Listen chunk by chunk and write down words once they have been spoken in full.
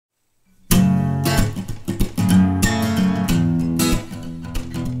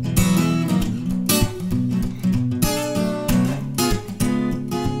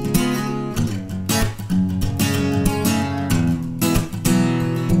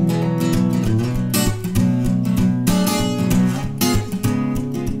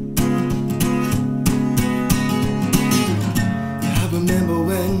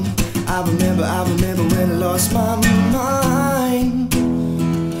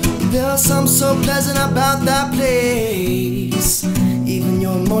There's something so pleasant about that place. Even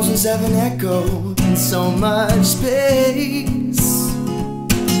your emotions have an echo in so much space.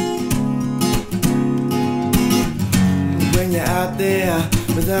 When you're out there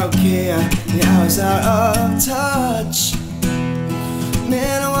without care, the hours out of touch.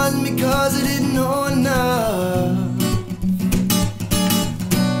 Man, it wasn't because I didn't know enough.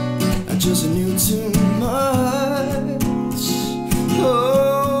 I just knew too much.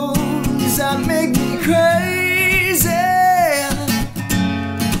 Oh, does that make me crazy?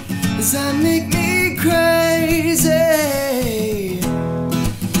 Does that make me crazy?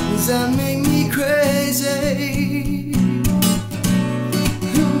 Does that make me crazy?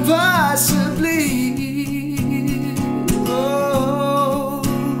 Possibly. Oh,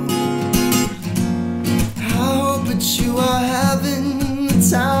 I hope that you are having the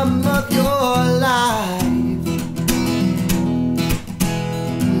time of your life.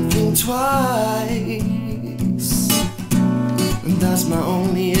 Think twice, and that's my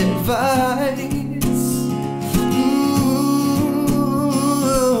only advice. Ooh,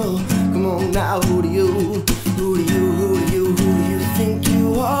 come on now, who do you think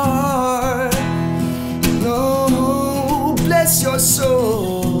you are? No, bless your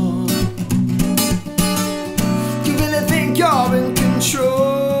soul. You really think you're in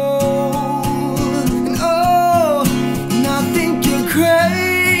control? And oh, and I think you're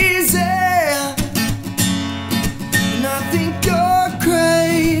crazy. And I think you're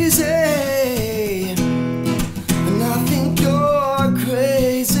crazy. And I think you're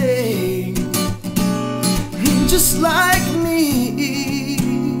crazy. Just like me.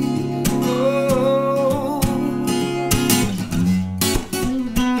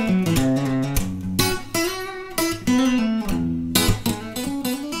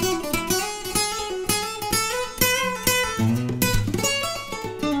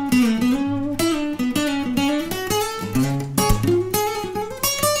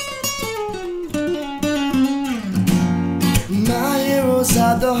 My heroes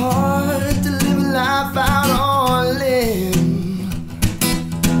had the heart to live a life out on a limb.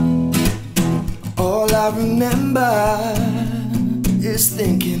 All I remember is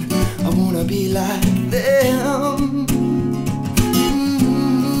thinking I wanna be like them.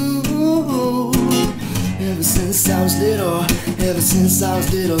 Ever since I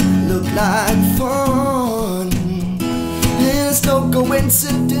was little, looked like fun. And it's no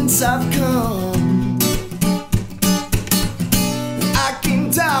coincidence I've come. I can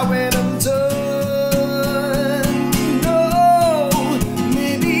die when I'm